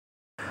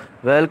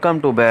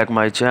Welcome to back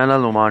my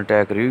channel Oman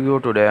Tech Review.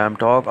 Today I'm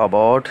talk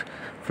about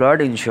flood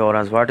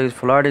insurance. What is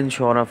flood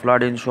insurance?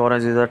 Flood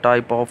insurance is a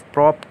type of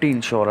property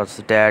insurance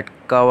that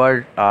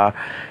covered a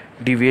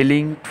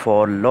dwelling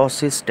for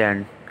losses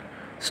and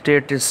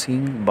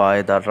statusing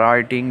by the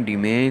writing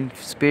domain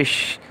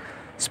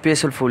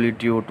specially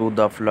due to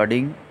the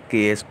flooding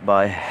caused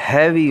by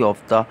heavy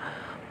of the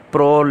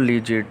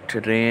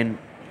prolific rain,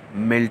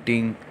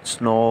 melting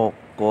snow,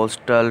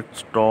 coastal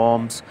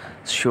storms,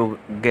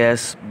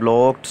 gas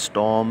blocked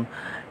storm,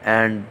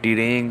 and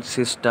drainage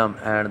system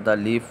and the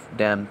leaf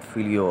dam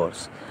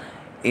failures.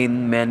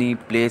 In many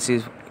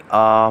places,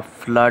 a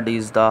flood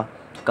is the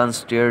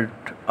considered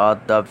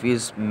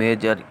the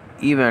major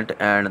event,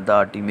 and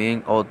the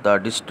damage of the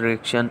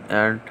destruction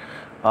and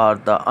are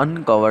the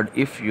uncovered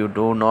if you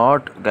do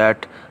not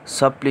get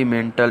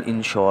supplemental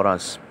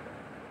insurance.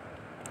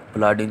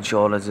 Flood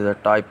insurance is a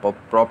type of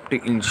property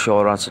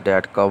insurance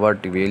that covers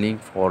dwelling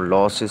for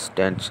losses,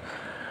 dents,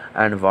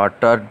 and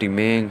water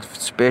damage,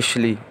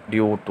 especially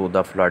due to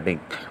the flooding.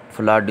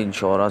 Flood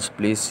insurance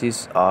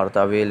policies are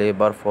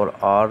available for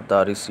all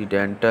the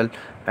residential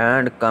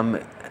and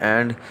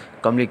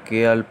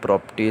commercial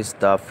properties.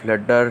 The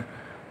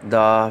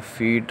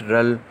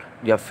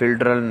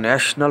federal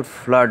National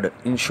Flood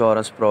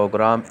Insurance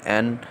Program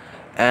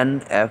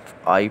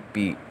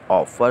NFIP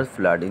offers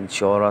flood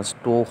insurance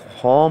to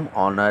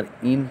homeowners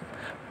in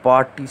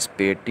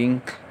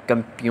participating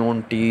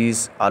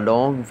communities.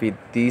 Along with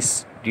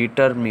this,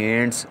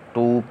 determinants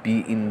to be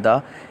in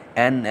the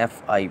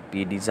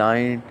NFIP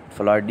designed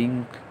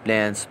flooding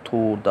plans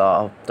through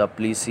the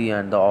policy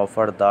and the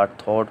offer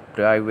that thought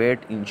private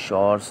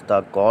insurers.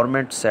 The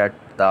government set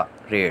the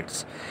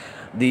rates.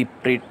 The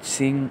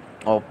pricing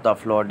of the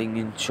flooding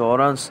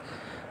insurance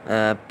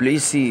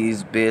policy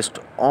is based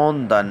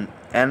on the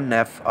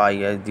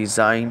NFI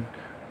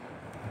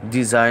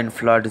design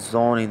flood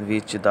zone in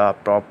which the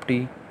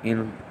property is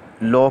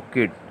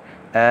located,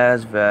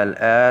 as well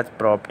as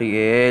property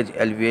age,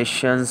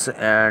 elevations,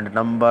 and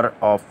number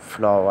of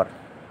flower.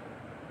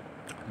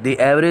 The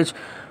average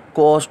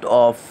cost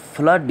of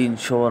flood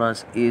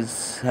insurance is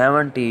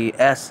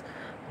 70s,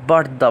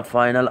 but the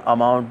final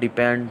amount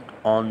depends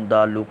on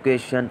the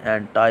location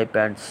and type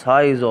and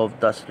size of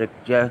the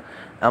structure,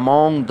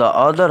 among the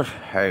other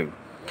have.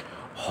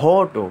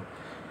 How to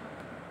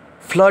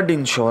flood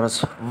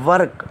insurance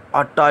work?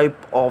 A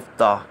type of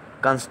the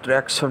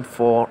construction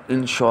for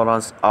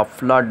insurance. A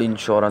flood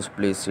insurance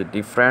policy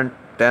different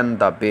than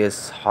the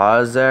base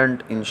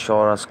hazard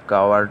insurance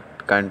covered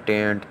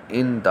contained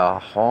in the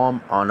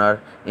homeowner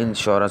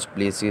insurance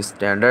policy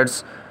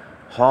standards.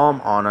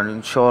 Homeowner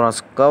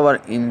insurance cover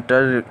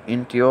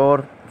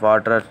interior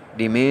water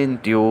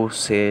damage due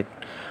say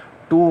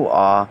to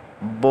a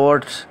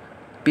boat's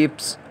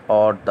pips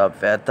or the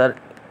weather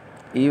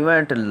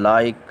event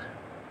like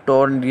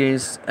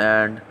tornadoes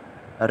and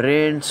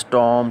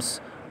rainstorms.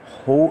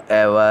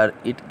 However,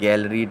 it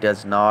gallery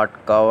does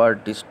not cover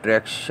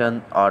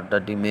destruction or the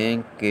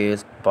damage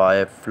caused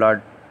by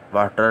flood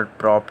water.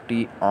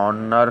 Property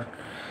owner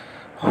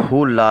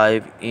who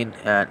live in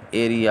an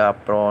area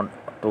prone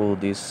to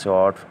this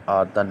sort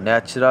are the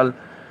natural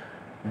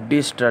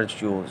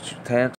disasters. Thanks.